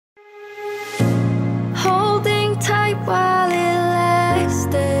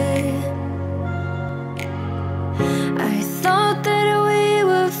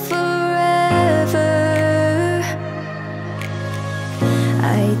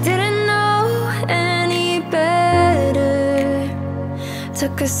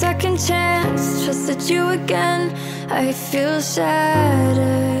Took a second chance, trusted you again. I feel shattered.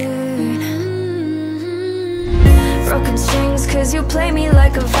 Broken strings cause you play me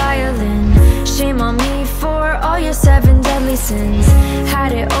like a violin. Shame on me for all your 7 deadly sins.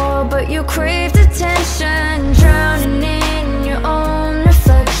 Had it all but you craved attention, drowning in your own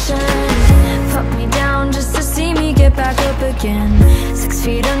reflection. Put me down just to see me get back up again. 6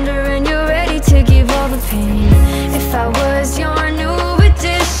 feet under and you're ready to give all the pain. If I was your new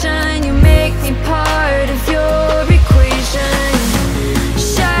addition, you make me part of your equation.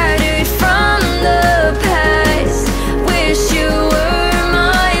 Shattered from the past, wish you were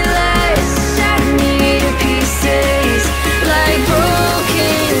my last. Shattered me to pieces like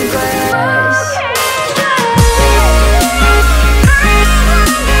broken glass.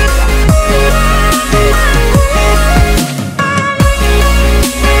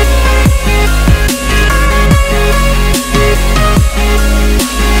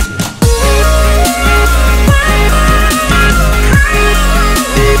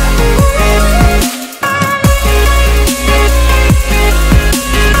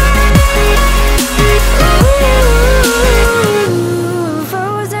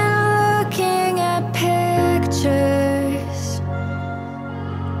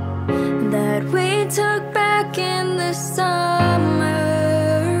 That we took back in the summer.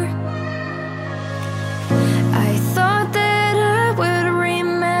 I thought that I would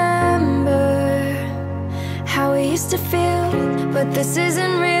remember how we used to feel, but this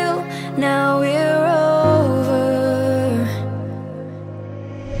isn't real. Now we're over.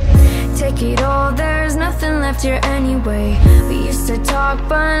 Take it all, there's nothing left here anyway. We used to talk,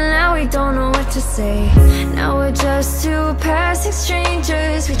 but now we don't know what to say. Now we're just two passing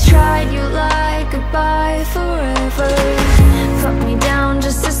strangers. We tried, you lied, goodbye forever. Put me down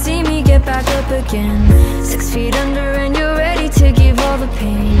just to see me get back up again. 6 feet under